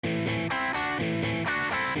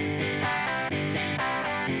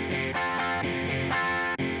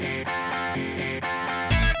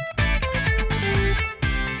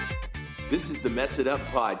the Mess It Up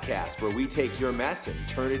podcast, where we take your mess and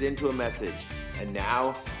turn it into a message. And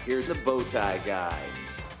now, here's the Bowtie Guy.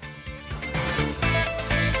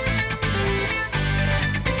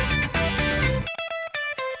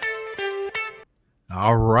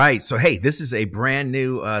 All right. So, hey, this is a brand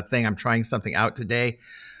new thing. I'm trying something out today.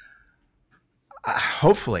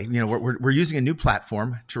 Hopefully, we're using a new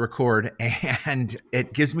platform to record, and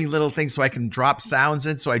it gives me little things so I can drop sounds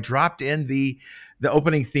in. So I dropped in the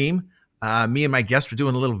opening theme. Me and my guest were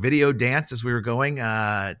doing a little video dance as we were going.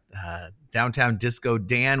 Downtown Disco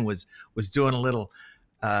Dan was doing a little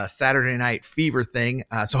Saturday Night Fever thing.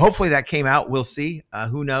 So hopefully that came out. We'll see.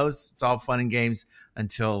 Who knows? It's all fun and games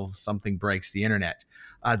until something breaks the internet.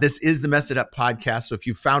 This is the Mess It Up podcast. So if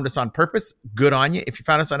you found us on purpose, good on you. If you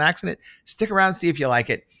found us on accident, stick around, see if you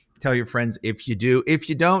like it. Tell your friends if you do. If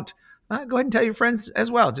you don't, go ahead and tell your friends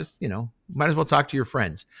as well. Just, might as well talk to your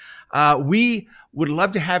friends. We would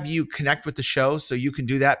love to have you connect with the show. So you can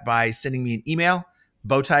do that by sending me an email,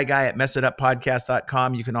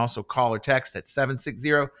 bowtieguy@messituppodcast.com. You can also call or text at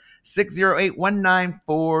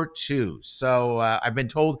 760-608-1942. So I've been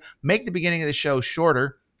told, make the beginning of the show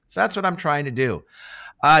shorter. So that's what I'm trying to do.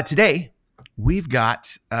 Today, we've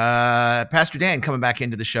got Pastor Dan coming back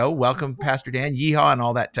into the show. Welcome, Pastor Dan. Yeehaw and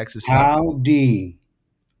all that Texas stuff. Howdy.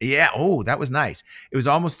 Yeah. Oh, that was nice. It was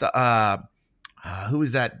almost, who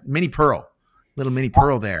was that? Minnie Pearl. Little Minnie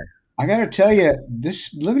Pearl there. I got to tell you,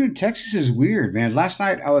 this living in Texas is weird, man. Last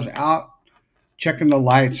night I was out checking the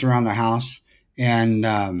lights around the house, and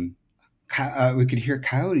we could hear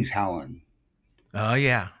coyotes howling. Oh,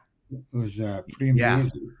 yeah. It was pretty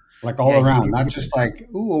amazing. Yeah. Like all around, not just like,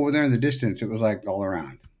 ooh, over there in the distance. It was like all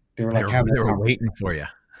around. They were like they were waiting for you.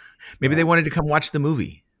 Maybe they wanted to come watch the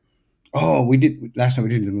movie. Oh, we did. Last time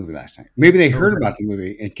we did the movie last night. Maybe they heard about the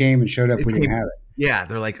movie and came and showed up. We didn't have it. Yeah.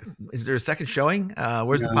 They're like, is there a second showing?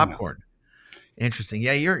 Where's the popcorn? No. Interesting.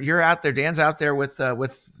 Yeah. You're out there. Dan's out there with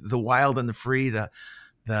the wild and the free, where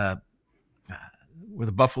the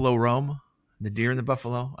buffalo roam, the deer and the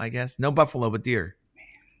buffalo, I guess. No buffalo, but deer.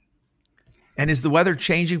 And is the weather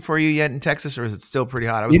changing for you yet in Texas, or is it still pretty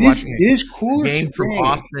hot? I was watching it is cooler game today. from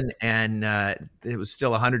Austin, and it was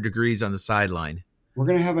still 100 degrees on the sideline. We're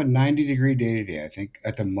going to have a 90-degree day today, I think,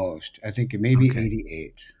 at the most. I think it may be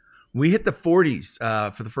 88. We hit the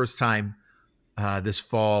 40s for the first time this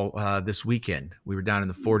fall, this weekend. We were down in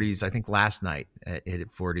the 40s, I think, last night. It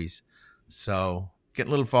hit 40s. So getting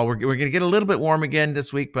a little fall. We're going to get a little bit warm again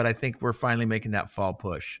this week, but I think we're finally making that fall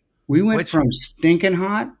push. We went from stinking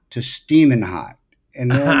hot to steaming hot. And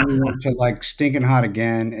then we went to like stinking hot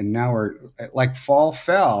again. And now we're like fall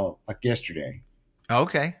fell like yesterday.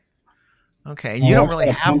 Okay. And you don't really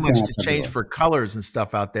have much to change for colors and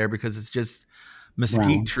stuff out there because it's just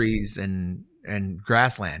mesquite trees and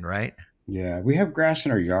grassland, right? Yeah. We have grass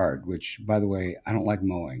in our yard, which, by the way, I don't like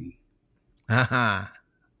mowing.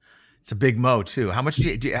 It's a big mow too. How much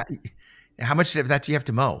how much of that do you have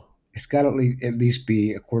to mow? It's got to at least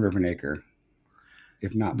be a quarter of an acre,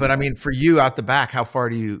 if not more. But I mean, for you out the back, how far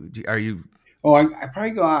are you? Oh, I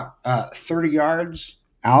probably go out 30 yards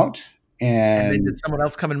out. And then did someone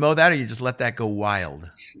else come and mow that, or you just let that go wild?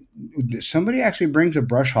 Somebody actually brings a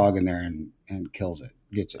brush hog in there and kills it,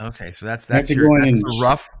 gets it. Okay, so that's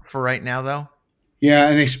rough for right now, though? Yeah,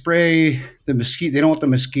 and they spray the mesquite. They don't want the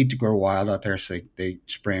mesquite to grow wild out there, so they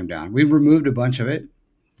spray them down. We removed a bunch of it,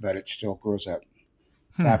 but it still grows up.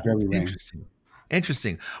 After every rain.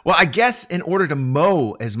 Interesting. Well, I guess in order to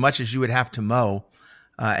mow as much as you would have to mow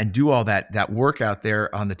and do all that work out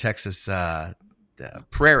there on the Texas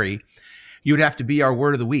prairie, you would have to be our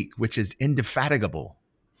word of the week, which is indefatigable,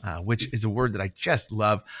 which is a word that I just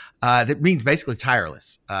love. That means basically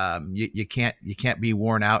tireless. You can't be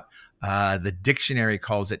worn out. The dictionary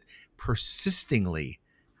calls it persistingly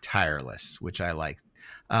tireless, which I like.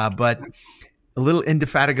 But a little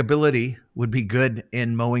indefatigability would be good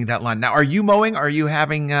in mowing that lawn. Now, are you mowing? Or are you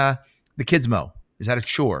having the kids mow? Is that a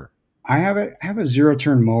chore? I have a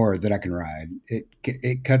zero-turn mower that I can ride.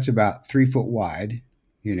 It cuts about 3 foot wide,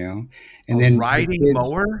 and then riding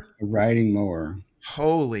mower. A riding mower.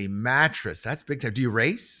 Holy mattress! That's big time. Do you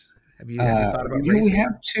race? Have you thought about racing? We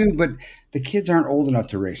have to, but the kids aren't old enough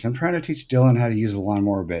to race. I'm trying to teach Dylan how to use the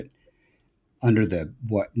lawnmower, but under the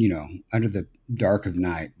dark of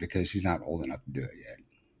night, because he's not old enough to do it yet.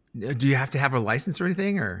 Do you have to have a license or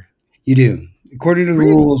anything, or? You do, according to the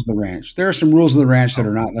rules of the ranch. There are some rules of the ranch that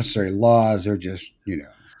are not necessarily laws; they're just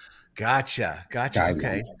Gotcha. guidelines.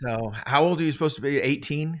 Okay, so how old are you supposed to be?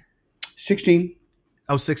 18? 16.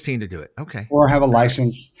 Oh, 16 to do it. Okay. Or have a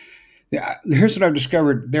license. Yeah, here's what I've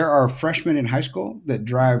discovered: there are freshmen in high school that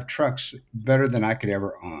drive trucks better than I could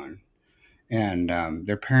ever own. and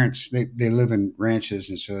their parents they live in ranches,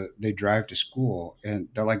 and so they drive to school, and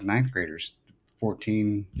they're like ninth graders,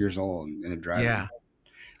 14 years old, and they're Yeah. driving.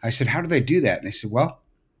 I said, how do they do that? And they said, well,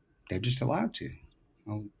 they're just allowed to.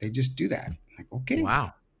 Oh, they just do that. I'm like, okay.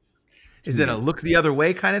 Wow. It's Is it a amazing. look the other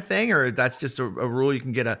way kind of thing, or that's just a rule you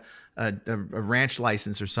can get a ranch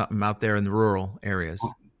license or something out there in the rural areas?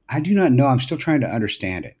 I do not know. I'm still trying to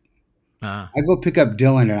understand it. Uh, I go pick up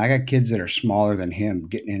Dylan, and I got kids that are smaller than him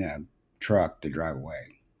getting in a truck to drive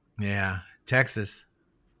away. yeah. Texas.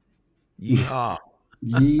 Yeehaw.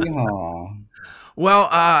 Yeehaw. Well,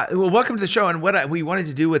 welcome to the show. And what we wanted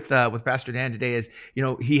to do with Pastor Dan today is,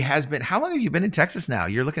 he has been. How long have you been in Texas now?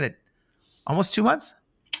 You're looking at almost 2 months.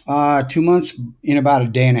 2 months in about a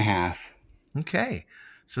day and a half. Okay,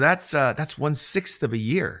 so that's 1/6 of a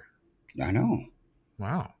year. I know.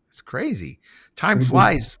 Wow, it's crazy. Time Crazy.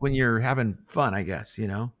 flies when you're having fun, I guess.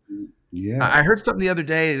 Yeah. I heard something the other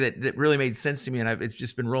day that really made sense to me, and it's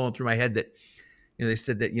just been rolling through my head that they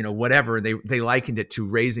said that whatever they likened it to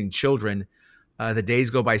raising children. The days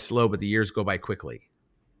go by slow, but the years go by quickly.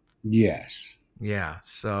 Yes. Yeah,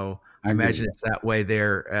 so I I agree imagine with it's that way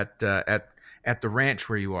there at the ranch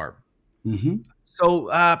where you are. that. Mm-hmm. So,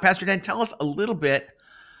 Pastor Dan, tell us a little bit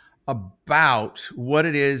about what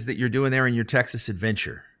it is that you're doing there in your Texas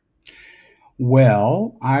adventure.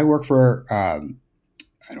 Well, I work for an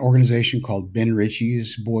organization called Ben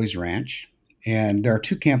Richey's Boys Ranch, and there are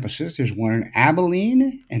two campuses. There's one in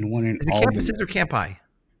Abilene and one in Is it Albany. campuses or campi?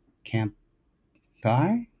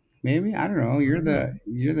 Campi, maybe, I don't know. You're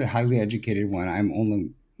the highly educated one. I'm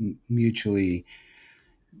only mutually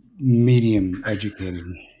medium educated.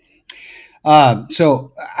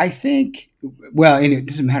 So I think, well, and it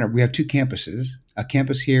doesn't matter. We have two campuses, a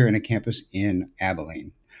campus here and a campus in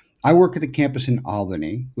Abilene. I work at the campus in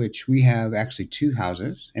Albany, which we have actually two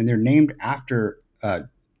houses, and they're named after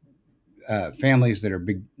families that are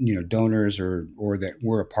big, donors or that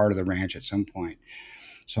were a part of the ranch at some point.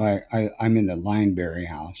 So I'm in the Lineberry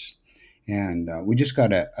house, and we just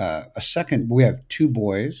got a second. We have two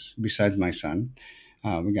boys besides my son.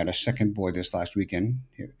 We got a second boy this last weekend.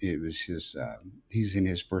 It was his. He's in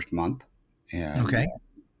his first month, and Okay.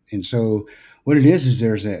 and so what it is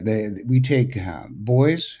we take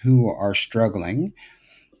boys who are struggling,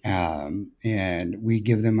 and we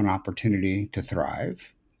give them an opportunity to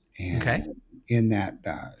thrive. And Okay. in that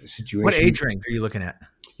What situation, age range are you looking at?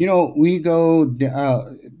 we go.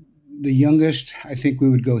 The youngest I think we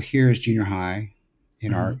would go here is junior high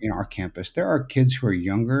in our campus. There are kids who are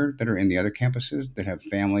younger that are in the other campuses that have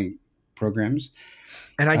family programs.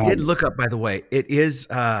 And I did look up, by the way, it is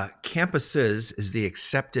campuses is the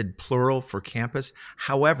accepted plural for campus.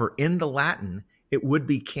 However, in the Latin, it would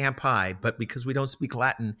be campi, but because we don't speak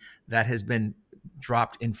Latin, that has been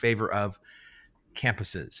dropped in favor of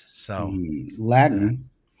campuses. So Latin,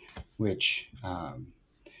 which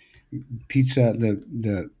pizza,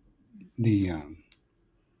 the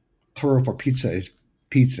plural for pizza is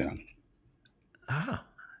pizza.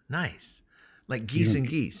 Nice. Like geese and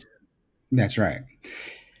geese. That's right.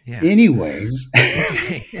 Yeah. Anyways,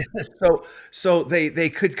 Okay. So they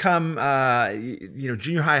could come,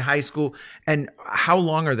 junior high, high school, and how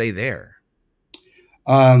long are they there?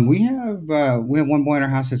 we have one boy in our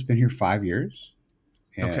house that's been here 5 years.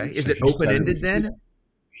 Okay. And Is so it open ended then?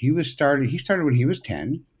 He started when he was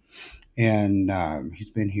 10, and he's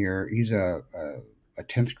been here. He's a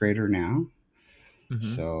 10th grader now.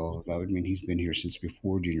 So that would mean he's been here since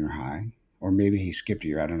before junior high, or maybe he skipped a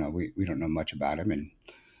year. I don't know. We don't know much about him, and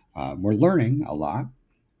we're learning a lot.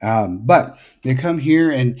 But they come here,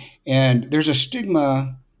 and there's a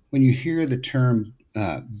stigma when you hear the term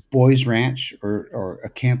boys ranch or a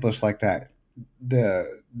campus like that. The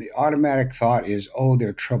automatic thought is, oh,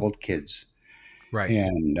 they're troubled kids, Right.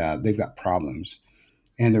 and they've got problems.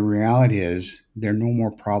 And the reality is, they're no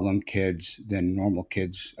more problem kids than normal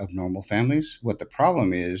kids of normal families. What the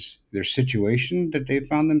problem is, their situation that they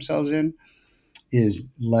found themselves in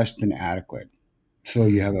is less than adequate. So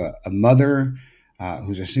you have a mother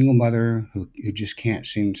who's a single mother who just can't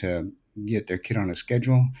seem to get their kid on a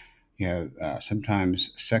schedule. You have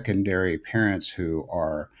sometimes secondary parents who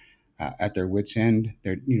are at their wits' end.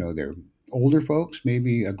 They're older folks,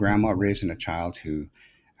 maybe a grandma raising a child who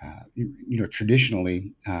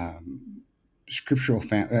traditionally the scriptural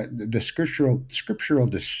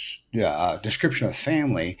description of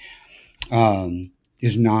family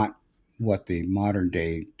is not what the modern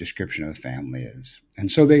day description of family is,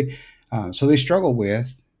 and so they struggle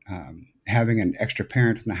with having an extra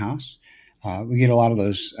parent in the house. We get a lot of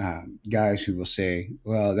those guys who will say,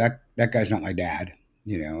 "Well, that guy's not my dad,"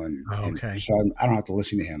 and Okay. so I don't have to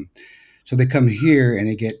listen to him. So they come here and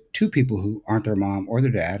they get two people who aren't their mom or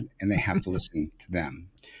their dad, and they have to listen to them.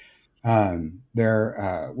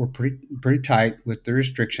 We're pretty tight with the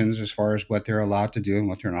restrictions as far as what they're allowed to do and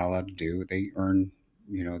what they're not allowed to do. They earn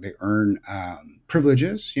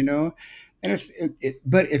privileges, and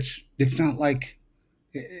but it's not like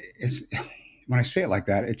it's when I say it like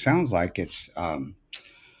that, it sounds like it's some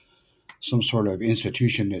sort of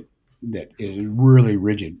institution that is really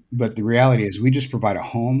rigid. But the reality is, we just provide a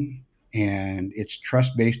home, and it's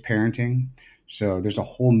trust based parenting. So there's a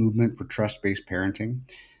whole movement for trust based parenting,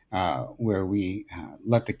 where we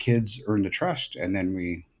let the kids earn the trust, and then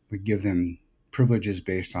we give them privileges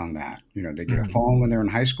based on that. They get a Mhm. phone when they're in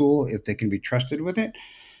high school if they can be trusted with it.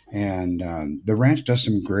 And the ranch does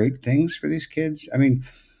some great things for these kids. I mean,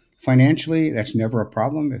 financially, that's never a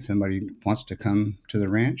problem. If somebody wants to come to the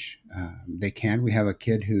ranch, they can. We have a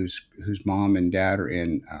kid whose mom and dad are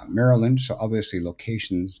in Maryland, so obviously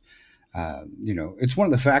locations. It's one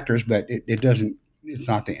of the factors, but it doesn't. It's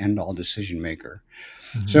not the end all decision maker.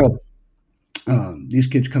 Mhm. So these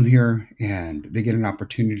kids come here and they get an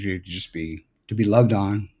opportunity to just be loved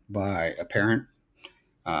on by a parent,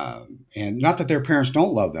 and not that their parents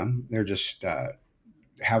don't love them. They're just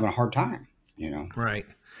having a hard time. You know. Right.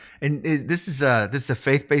 And this is a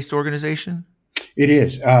faith-based organization? It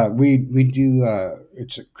is. We do.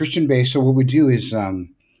 It's a Christian base. So what we do is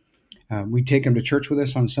we take them to church with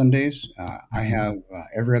us on Sundays. I Mhm. have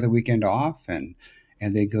every other weekend off, and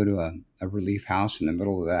they go to a relief house in the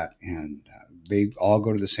middle of that, and they all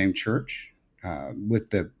go to the same church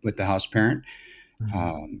with the house parent.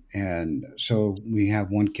 Mhm. And so we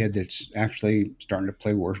have one kid that's actually starting to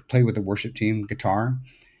play with the worship team guitar,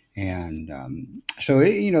 and so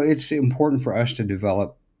it's important for us to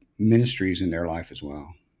develop ministries in their life as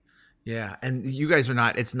well. Yeah, and you guys are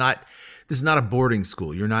not it's not this is not a boarding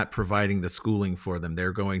school. You're not providing the schooling for them.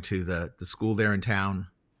 They're going to the school there in town.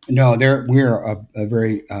 No, we're a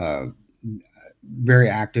very very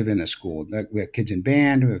active in the school. We have kids in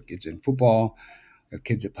band, we have kids in football, we have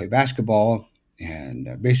kids that play basketball,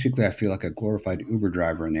 and basically, I feel like a glorified Uber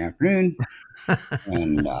driver in the afternoon,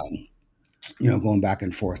 and going back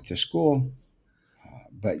and forth to school.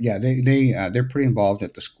 But yeah, they're pretty involved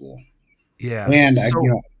at the school, Yeah. and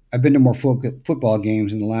So I've been to more football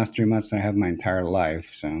games in the last 3 months than I have my entire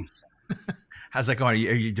life. So. how's that going?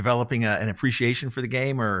 Are you developing an appreciation for the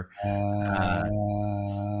game, or uh,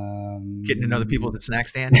 getting to know the people at Um, the snack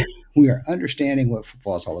stand? we are understanding what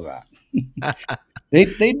football is all about. They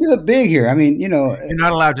do it big here. I mean, You're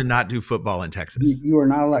not allowed to not do football in Texas. you are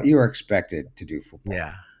not allowed. You are expected to do football.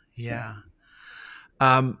 Yeah. So,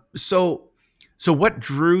 Yeah. So what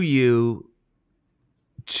drew you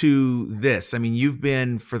to this? I mean, you've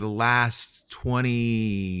been for the last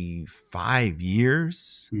 25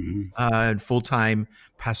 years mhm, in full-time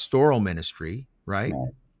pastoral ministry, right?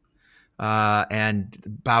 right. And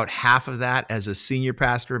about half of that as a senior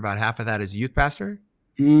pastor, about half of that as a youth pastor.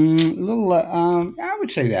 A little. I would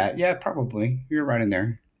say that. Yeah, probably. You're right in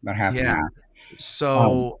there. About half and Yeah. half.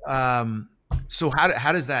 Um, So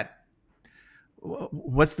how does that?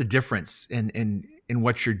 What's the difference in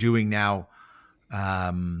what you're doing now,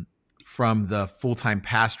 um, from the full-time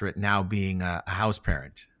pastorate now being a house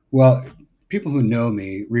parent, well, people who know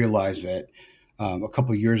me realize that a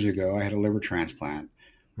couple years ago I had a liver transplant,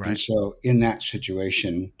 and right? so in that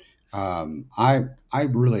situation, I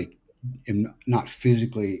really am not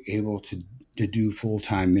physically able to do full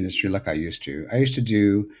time ministry like I used to. I used to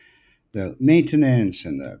do the maintenance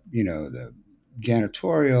and the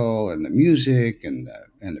janitorial and the music and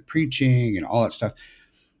the preaching and all that stuff,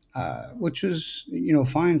 which was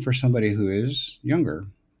fine for somebody who is younger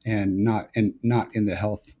and not in the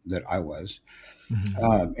health that I was.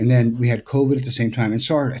 Mhm. And then we had COVID at the same time, and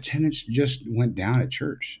so our attendance just went down at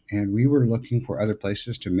church, and we were looking for other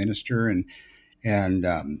places to minister, and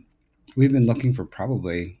we've been looking for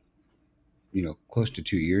probably close to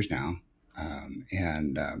 2 years now,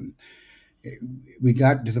 and we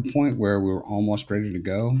got to the point where we were almost ready to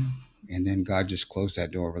go, and then God just closed that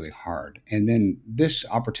door really hard. And then this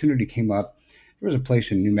opportunity came up. There was a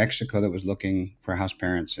place in New Mexico that was looking for house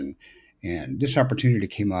parents, and this opportunity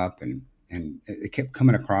came up, and it kept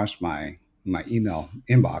coming across my email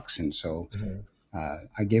inbox, and so Mhm.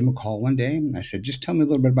 I gave him a call one day, and I said, "Just tell me a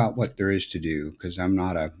little bit about what there is to do, because I'm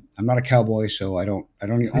not a cowboy, so I don't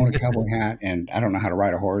even own a cowboy hat, and I don't know how to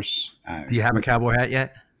ride a horse. Do you have a cowboy hat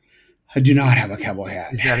yet? I do not have a cowboy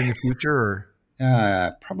hat. Is that in the future or?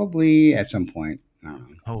 Probably at some point. I don't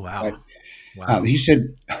know. Oh, wow. But Wow. he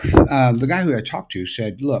said, the guy who I talked to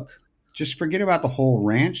said, look, just forget about the whole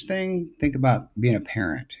ranch thing. Think about being a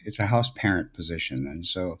parent. It's a house parent position. And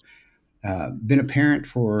so, been a parent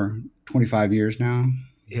for 25 years now.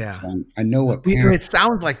 Yeah. So I know what It parents.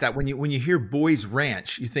 sounds like that when you hear Boys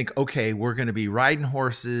Ranch, you think, okay, we're going to be riding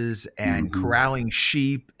horses and Mhm. corralling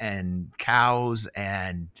sheep and cows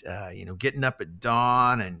and getting up at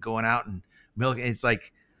dawn and going out and milking. It's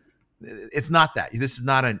like it's not that. This is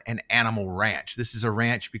not an animal ranch. This is a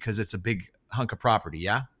ranch because it's a big hunk of property.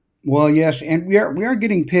 Yeah. Well, yes, and we are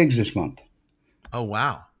getting pigs this month. Oh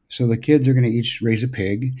wow. So the kids are going to each raise a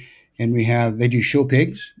pig, and they do show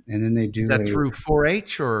pigs, and then they Is do that through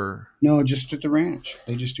 4-H or? no, just at the ranch.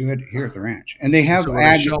 They just do it here at the ranch, and they have So we're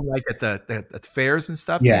going to ag. show them like at the fairs and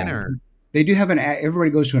stuff Yeah, then, or? they do have everybody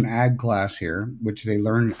goes to an ag class here, which they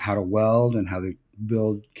learn how to weld and how to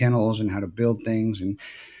build kennels and how to build things, and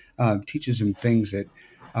teaches them things that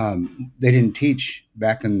they didn't teach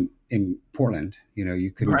back in Portland.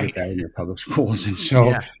 You couldn't get Right. that in your public schools, and so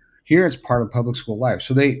Yeah. here it's part of public school life.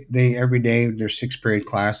 So they every day their sixth period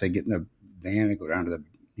class, they get in the van and go down to the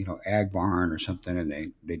ag barn or something, and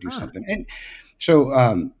they do something. And so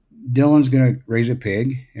Dylan's gonna raise a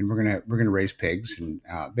pig, and we're gonna raise pigs, and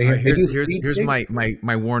they All right, they here's do here's feed here's pigs.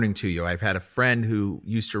 my warning to you. I've had a friend who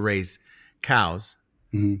used to raise cows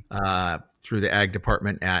Mhm. through the ag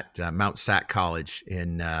department at Mount Sac College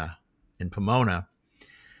in Pomona,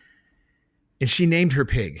 and she named her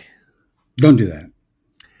pig. Don't do that.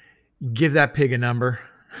 Give that pig a number,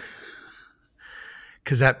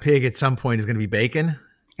 because that pig at some point is going to be bacon,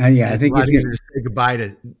 Yeah, and I it's a think lot it's easier good. to say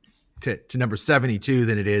goodbye to number 72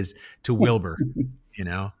 than it is to Wilbur. You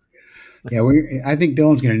know. Yeah, I think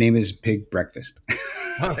Dylan's gonna name his pig Breakfast.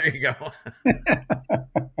 Oh, there you go.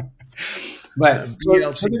 But so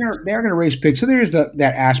BLT. they're going to raise pigs. So there is that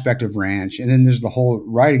aspect of ranch, and then there's the whole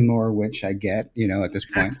riding more, which I get, at this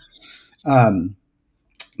point.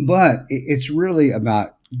 But it's really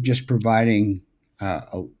about just providing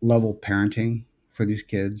a level parenting for these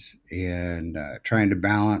kids and trying to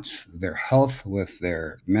balance their health with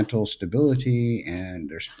their mental stability and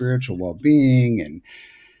their spiritual well-being,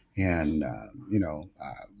 and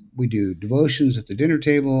we do devotions at the dinner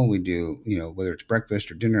table. We do, whether it's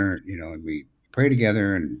breakfast or dinner, and we pray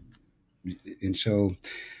together, and so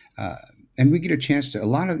uh, and we get a chance to a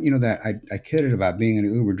lot of that I kidded about being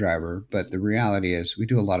an Uber driver, but the reality is we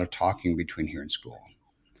do a lot of talking between here and school,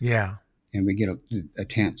 Yeah. and we get a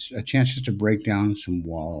chance just to break down some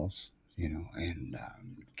walls, and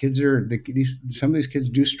some of these kids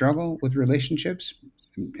do struggle with relationships,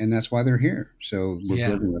 and that's why they're here. So we're Yeah.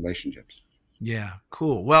 building relationships. Yeah,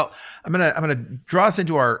 cool. Well, I'm gonna draw us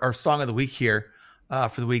into our song of the week here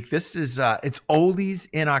for the week. This is it's Oldies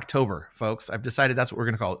in October, folks. I've decided that's what we're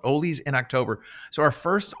gonna call it, Oldies in October. So our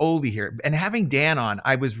first oldie here, and having Dan on,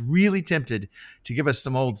 I was really tempted to give us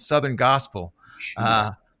some old Southern gospel,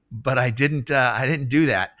 but I didn't. I didn't do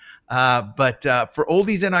that. But for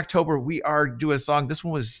Oldies in October, we are doing a song. This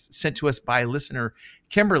one was sent to us by listener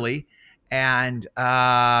Kimberly, and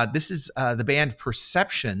this is the band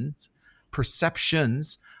Perceptions.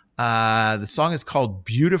 The song is called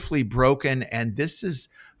Beautifully Broken, and this is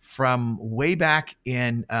from way back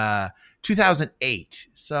in 2008.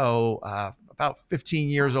 So about 15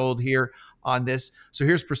 years old here on this. So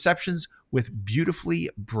here's Perceptions with Beautifully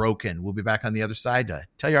Broken. We'll be back on the other side to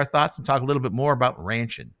tell you our thoughts and talk a little bit more about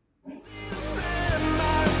ranching.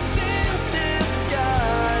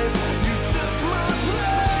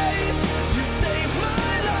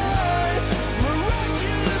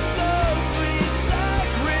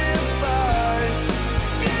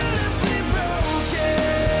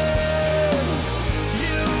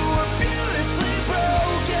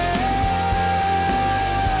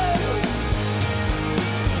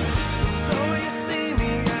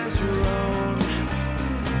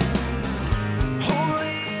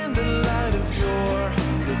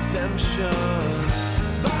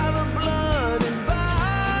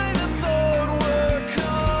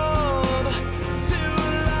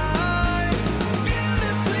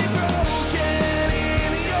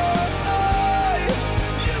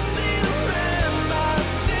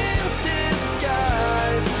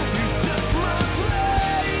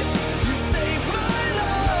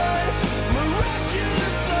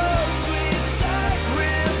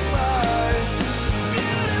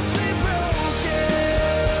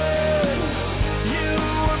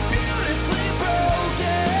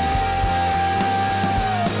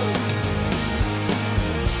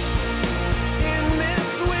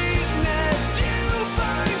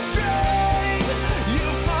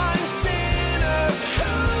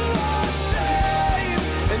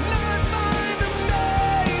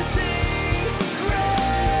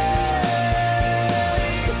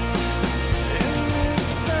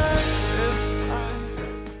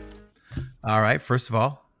 All right. First of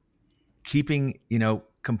all, keeping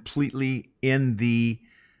completely in the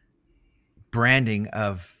branding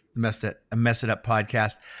of Mess It Up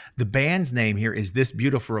podcast. The band's name here is This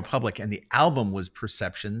Beautiful Republic, and the album was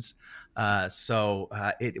Perceptions. So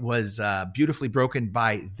it was beautifully broken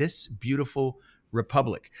by This Beautiful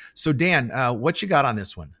Republic. So Dan, what you got on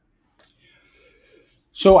this one?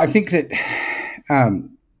 So I think that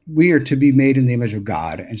we are to be made in the image of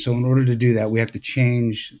God. And so in order to do that, we have to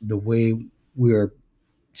change the way we are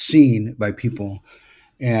seen by people.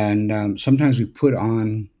 And sometimes we put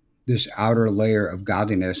on this outer layer of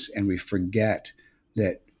godliness and we forget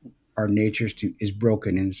that our nature is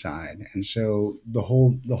broken inside. And so the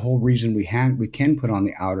whole reason we can put on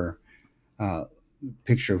the outer uh,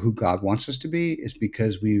 picture of who God wants us to be is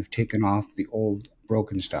because we've taken off the old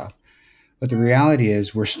broken stuff. But the reality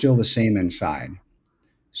is we're still the same inside.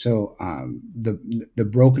 So the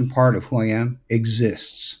broken part of who I am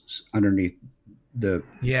exists underneath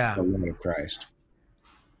Yeah. the light of Christ.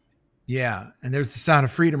 Yeah, and there's the sound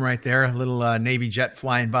of freedom right there. A little Navy jet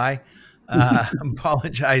flying by.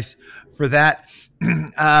 Apologize for that.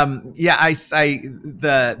 Yeah,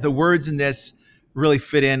 the words in this really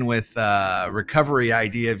fit in with recovery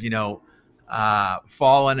idea of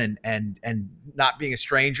fallen and not being a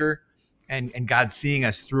stranger, and God seeing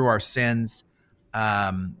us through our sins.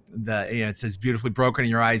 It says beautifully broken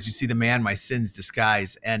in your eyes. You see the man my sins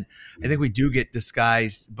disguise, and I think we do get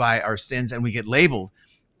disguised by our sins, and we get labeled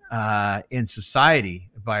in society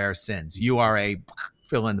by our sins. You are a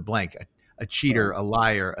fill in the blank, a cheater, a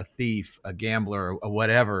liar, a thief, a gambler, or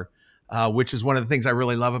whatever, which is one of the things I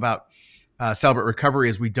really love about Celebrate Recovery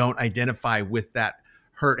is we don't identify with that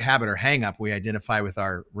hurt, habit, or hang up. We identify with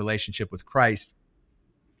our relationship with Christ.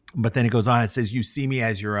 But then it goes on, it says, you see me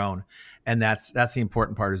as your own. And that's the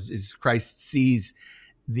important part is Christ sees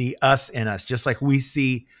the us in us, just like we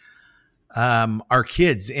see our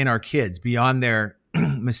kids in our kids beyond their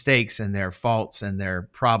mistakes and their faults and their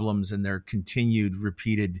problems and their continued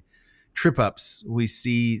repeated trip ups. We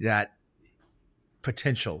see that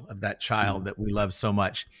potential of that child that we love so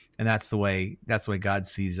much. And that's the way God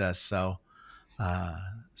sees us. So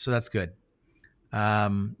that's good.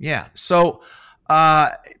 Yeah. So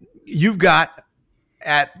you've got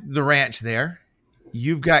at the ranch there,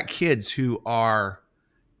 you've got kids who are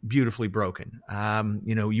beautifully broken.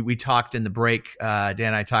 We talked in the break, Dan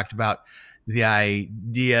and I talked about the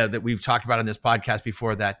idea that we've talked about on this podcast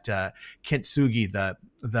before, that kintsugi,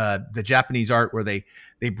 the Japanese art where they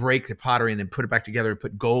break the pottery and then put it back together and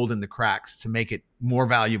put gold in the cracks to make it more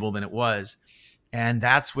valuable than it was. And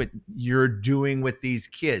that's what you're doing with these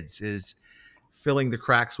kids, is filling the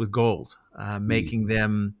cracks with gold, making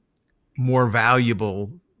them more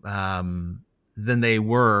valuable than they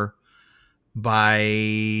were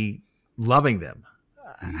by loving them.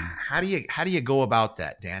 How do you go about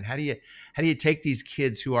that, Dan? How do you take these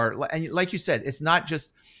kids who are, and like you said, it's not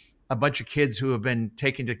just a bunch of kids who have been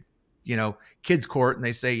taken to, kids court and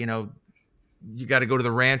they say, you got to go to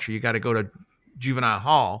the ranch or you got to go to juvenile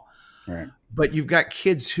hall. Right. But you've got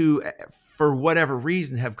kids who, for whatever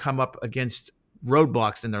reason, have come up against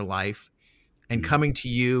roadblocks in their life and coming to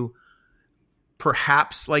you,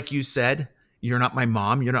 perhaps, like you said, you're not my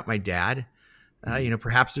mom, you're not my dad.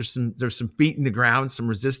 Perhaps there's some feet in the ground, some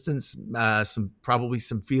resistance, probably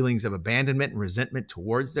some feelings of abandonment and resentment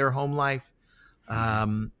towards their home life.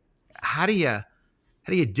 How do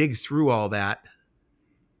you dig through all that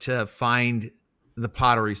to find the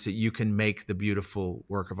pottery so you can make the beautiful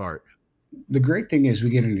work of art? The great thing is we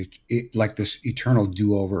get like this eternal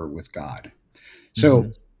do-over with God.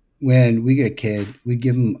 So when we get a kid, we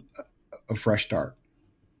give them a fresh start.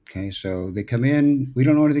 Okay, so they come in, we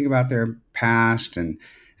don't know anything about their past, and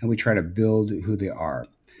we try to build who they are.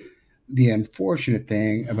 The unfortunate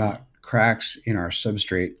thing about cracks in our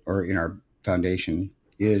substrate or in our foundation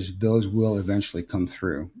is those will eventually come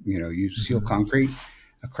through. You seal concrete,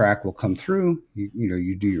 a crack will come through.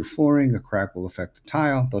 You do your flooring, a crack will affect the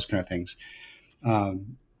tile, those kind of things.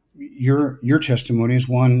 Your testimony is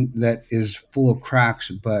one that is full of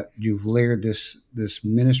cracks, but you've layered this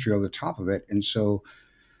ministry over the top of it, and so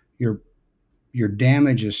your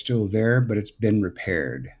damage is still there, but it's been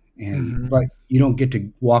repaired. But you don't get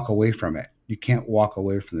to walk away from it. You can't walk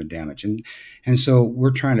away from the damage. And so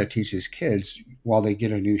we're trying to teach these kids, while they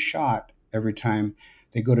get a new shot, every time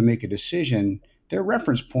they go to make a decision, their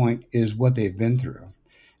reference point is what they've been through.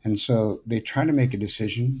 And so they try to make a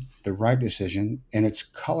decision, the right decision, and it's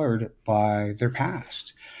colored by their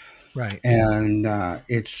past. Right. And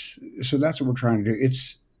so that's what we're trying to do.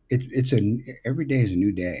 Every day is a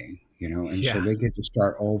new day, and so they get to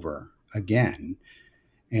start over again.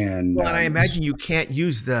 And I imagine you can't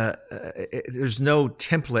use there's no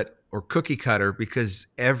template or cookie cutter, because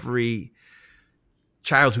every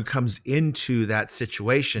child who comes into that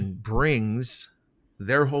situation brings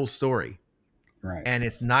their whole story, Right. and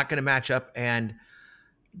it's not going to match up. And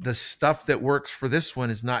the stuff that works for this one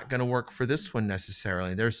is not going to work for this one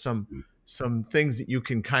necessarily. There's some things that you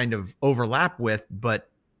can kind of overlap with, but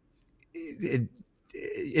it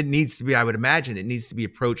it needs to be, I would imagine, it needs to be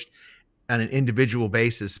approached on an individual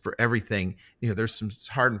basis for everything. There's some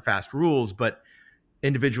hard and fast rules, but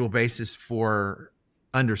individual basis for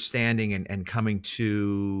understanding and coming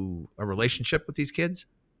to a relationship with these kids.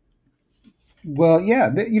 Well, yeah,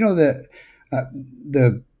 uh,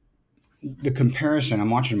 the the comparison. I'm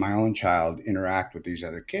watching my own child interact with these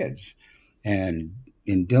other kids, and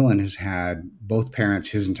Dylan has had both parents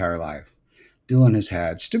his entire life. Dylan has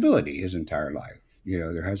had stability his entire life.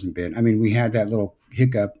 There hasn't been. I mean, we had that little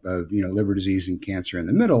hiccup of liver disease and cancer in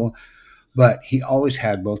the middle, but he always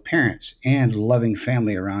had both parents and loving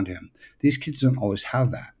family around him. These kids don't always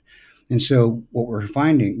have that. And so what we're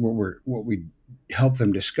finding, what we help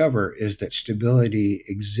them discover is that stability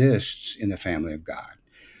exists in the family of God.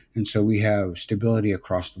 And so we have stability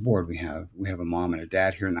across the board. We have a mom and a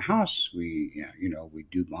dad here in the house. We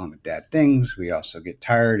do mom and dad things. We also get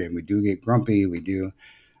tired and we do get grumpy. We do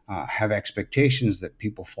have expectations that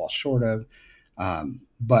people fall short of,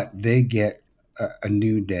 but they get a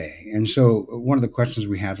new day. And so one of the questions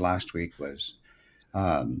we had last week was,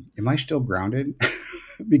 am I still grounded?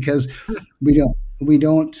 Because we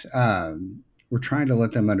don't we're trying to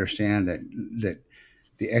let them understand that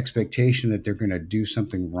the expectation that they're going to do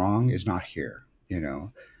something wrong is not here.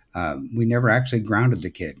 We never actually grounded the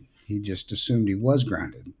kid. He just assumed he was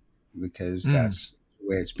grounded because Mm. that's the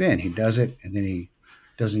way it's been. He does it and then he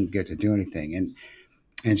doesn't get to do anything.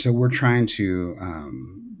 And so we're trying to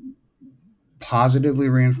positively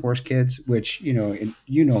reinforce kids, which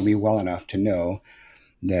me well enough to know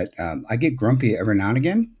that I get grumpy every now and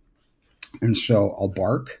again, and so I'll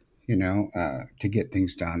bark, to get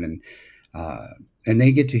things done, and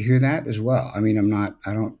they get to hear that as well. I mean,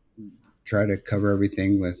 I don't try to cover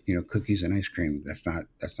everything with cookies and ice cream. That's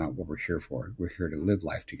not what we're here for. We're here to live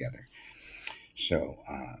life together. So,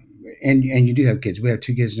 and you do have kids. We have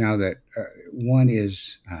two kids now that one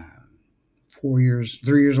is 3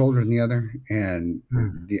 years older than the other, and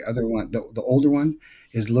Mm. the other one, the older one,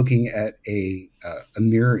 is looking at a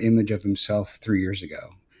mirror image of himself 3 years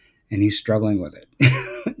ago, and he's struggling with it,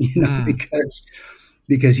 Mm.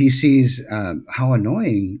 because he sees how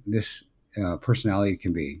annoying this personality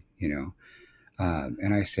can be,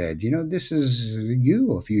 and I said, this is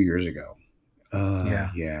you a few years ago.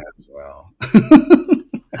 Yeah. Yeah, well.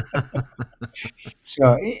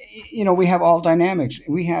 So, we have all dynamics.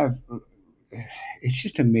 It's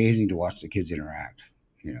just amazing to watch the kids interact,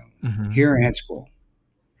 Hmm. here and at school.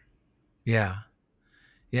 Yeah.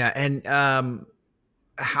 Yeah. And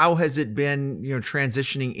how has it been,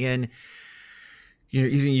 transitioning in,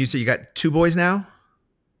 you say you got two boys now,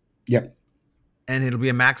 Yep. and it'll be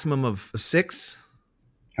a maximum of six,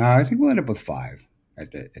 I think we'll end up with five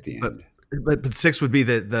at the but, end. but six would be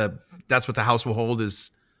that's what the house will hold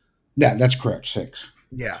is. Yeah, that's correct. Six.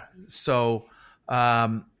 Yeah. So,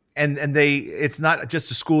 and it's not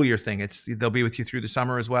just a school year thing. They'll be with you through the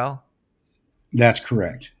summer as well. That's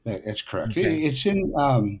correct. That's correct. Okay. It's in.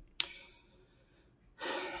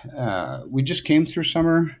 We just came through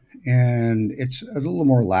summer, and it's a little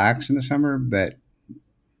more lax in the summer, but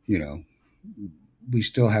you know, we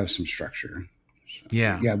still have some structure. So,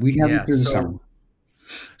 Yeah. yeah, we have them Yeah. through the summer.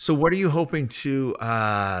 So what are you hoping to,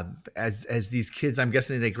 as these kids, I'm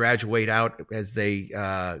guessing they graduate out as they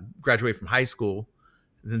graduate from high school,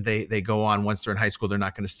 then they go on, once they're in high school, they're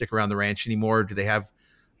not going to stick around the ranch anymore. Do they have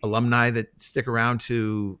alumni that stick around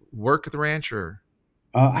to work at the ranch, or?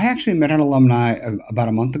 I actually met an alumni about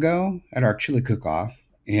a month ago at our chili cook-off,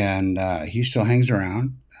 and he still hangs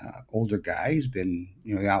around. Older guy, he's been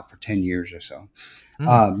out for 10 years or so.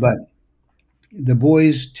 Hmm. But the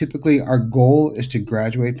boys, typically our goal is to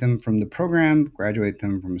graduate them from the program, graduate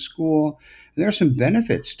them from school. And there are some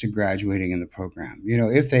benefits to graduating in the program.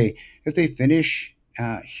 If they finish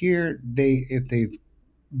here, if they've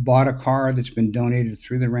bought a car that's been donated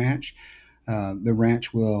through the ranch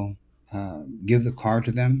will give the car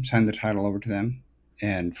to them, sign the title over to them,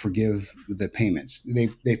 and forgive the payments. They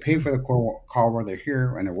pay for the car while they're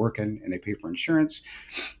here and they're working, and they pay for insurance.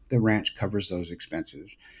 The ranch covers those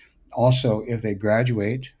expenses. Also, if they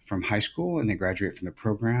graduate from high school and they graduate from the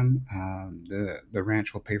program, the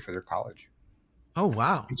ranch will pay for their college, Oh,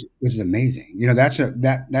 wow. which is amazing. That's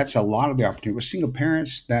a lot of the opportunity with single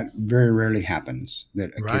parents. That very rarely happens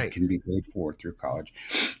that a kid Right. can be paid for through college,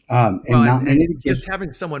 Well, and not and many of the just kids.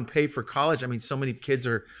 having someone pay for college. I mean, so many kids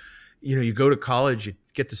are, you go to college, you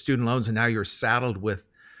get the student loans, and now you're saddled with,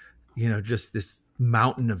 just this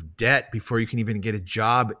mountain of debt before you can even get a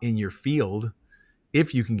job in your field,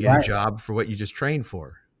 if you can get a Right. job for what you just trained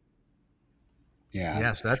for. Yeah.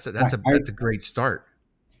 Yeah, so that's a, I, that's a I, that's a great start.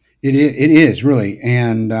 it is really.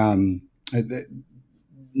 And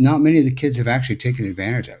not many of the kids have actually taken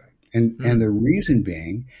advantage of it. And Mm, the reason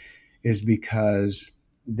being is because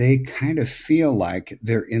they kind of feel like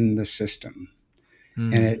they're in the system.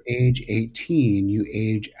 And mm, at age 18, you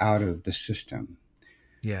age out of the system.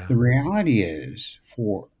 yeah. The reality is,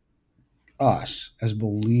 for us as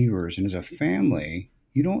believers and as a family,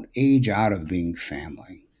 you don't age out of being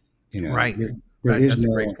family. You know, Right. there Right. is That's a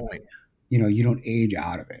great no, point. you don't age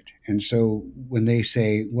out of it. And so when they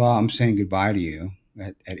say, well, I'm saying goodbye to you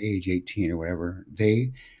at age 18 or whatever,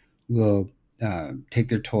 they will take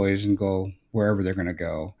their toys and go wherever they're going to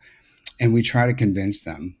go. And we try to convince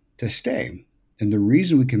them to stay. And the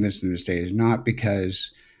reason we convince them to stay is not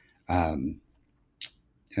um,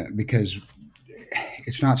 because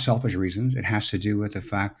it's not selfish reasons. It has to do with the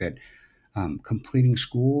fact that completing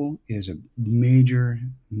school is a major,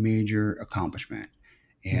 major accomplishment,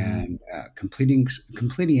 Hmm. and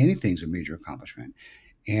completing anything is a major accomplishment,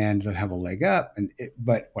 and they'll have a leg up.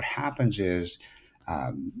 But what happens is,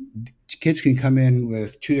 um, kids can come in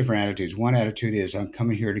with two different attitudes. One attitude is, I'm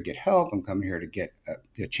coming here to get help. I'm coming here to get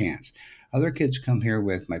a chance. Other kids come here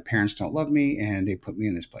with, my parents don't love me and they put me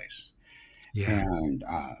in this place. Yeah. And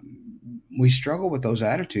we struggle with those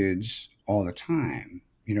attitudes all the time.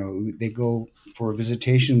 They go for a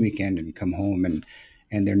visitation weekend and come home,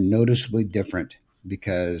 and they're noticeably different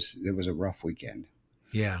because it was a rough weekend,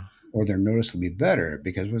 Yeah. or they're noticeably better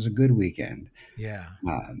because it was a good weekend. Yeah.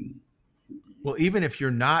 Um, Well, even if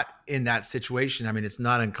you're not in that situation, I mean, it's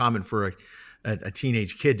not uncommon for a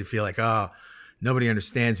teenage kid to feel like, oh, nobody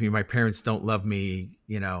understands me. My parents don't love me,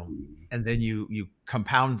 and then you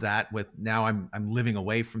compound that with, now I'm living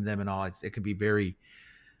away from them and all. It can be very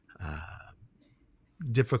uh,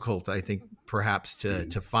 difficult, I think, perhaps to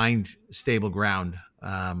find stable ground.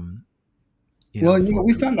 well, For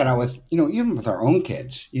we found that out with, even with our own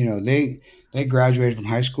kids. They graduated from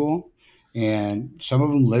high school, and some of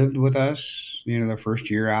them lived with us. Their first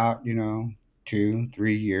year out. 2,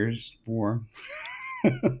 3 years, 4.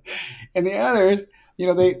 And the others,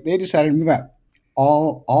 they decided to move out.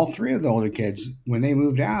 All three of the older kids, when they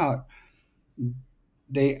moved out,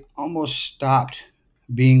 they almost stopped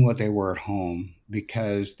being what they were at home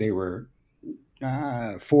because they were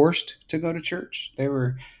forced to go to church.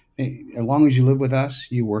 As long as you live with us,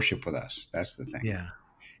 you worship with us. That's the thing. yeah,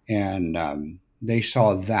 And they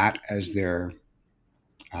saw that as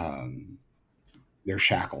um, their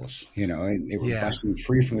shackles, and they were yeah, busting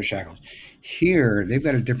free from their shackles. Here, they've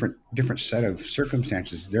got a different set of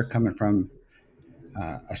circumstances. They're coming from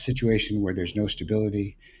a situation where there's no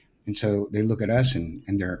stability, and so they look at us and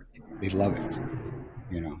they love it,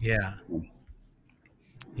 you know. yeah,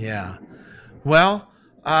 yeah. Well,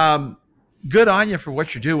 um, good on you for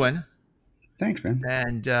what you're doing, Thanks, man.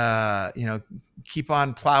 and keep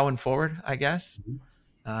on plowing forward, I guess.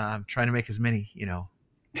 Trying to make as many,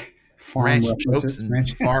 Farm ranch jokes references, and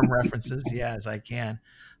ranch. farm references, yeah, as I can.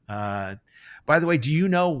 Uh, by the way, do you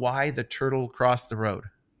know why the turtle crossed the road?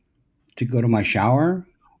 To go to my shower.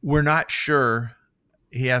 We're not sure.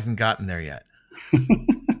 He hasn't gotten there yet.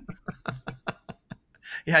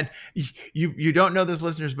 Yeah, you don't know this,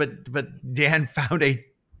 listeners, but Dan found a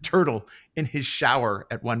turtle in his shower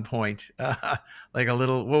at one point, like a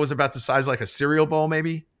little, what was about the size, like a cereal bowl,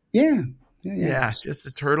 maybe. Yeah, yeah, yeah. Yeah, just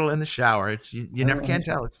a turtle in the shower. You never can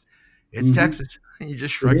tell. It's Mm-hmm. Texas. You just It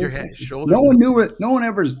shrug your is head, Texas. No shoulders, and one knew it. No one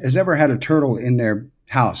ever has ever had a turtle in their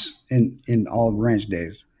house in all ranch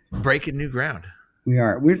days. breaking new ground.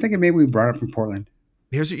 We're thinking maybe we brought it from Portland.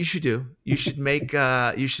 Here's what you should do. You should make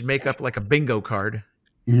up like a bingo card,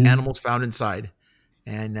 Hmm. animals found inside,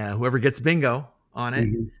 and whoever gets bingo on it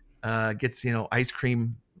Hmm. gets ice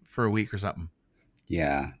cream for a week or something.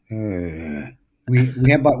 Yeah. We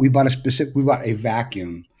bought a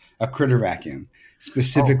vacuum, a critter vacuum, Oh,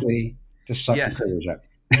 specifically to suck the yes, critters up.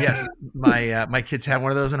 yes. My kids have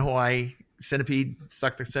one of those in Hawaii. Centipede,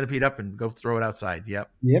 suck the centipede up and go throw it outside. Yep,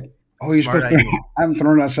 Yep. Oh, you're smart supposed to. idea. I haven't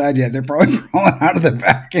thrown it outside yet. They're probably crawling out of the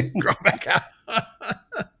vacuum. Grow back out.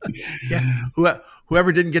 Yeah,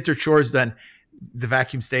 whoever didn't get their chores done, the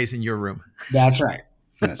vacuum stays in your room. That's right.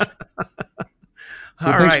 That's right. Well,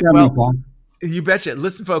 All thanks right. for having me, Well, Paul. you betcha.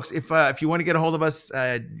 Listen, folks, if you want to get a hold of us,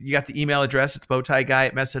 you got the email address. It's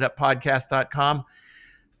bowtieguy@messituppodcast.com.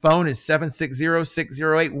 Phone is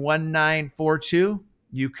 760-608-1942.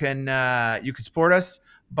 You can support us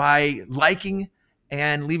by liking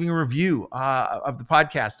and leaving a review of the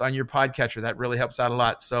podcast on your podcatcher. That really helps out a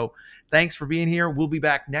lot. So thanks for being here. We'll be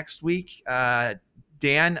back next week.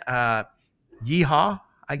 Dan, yeehaw,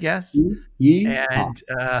 I guess. And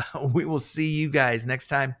we will see you guys next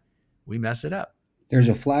time we mess it up. There's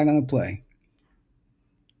a flag on the play.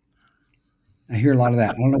 I hear a lot of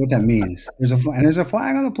that. I don't know what that means. There's a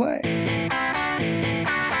flag on the play.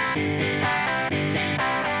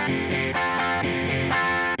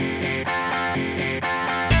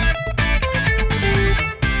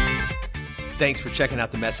 Thanks for checking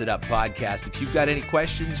out the Mess It Up podcast. If you've got any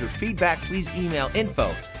questions or feedback, please email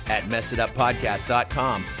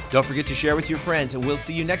info@messituppodcast.com. Don't forget to share with your friends, and we'll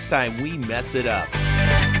see you next time we mess it up.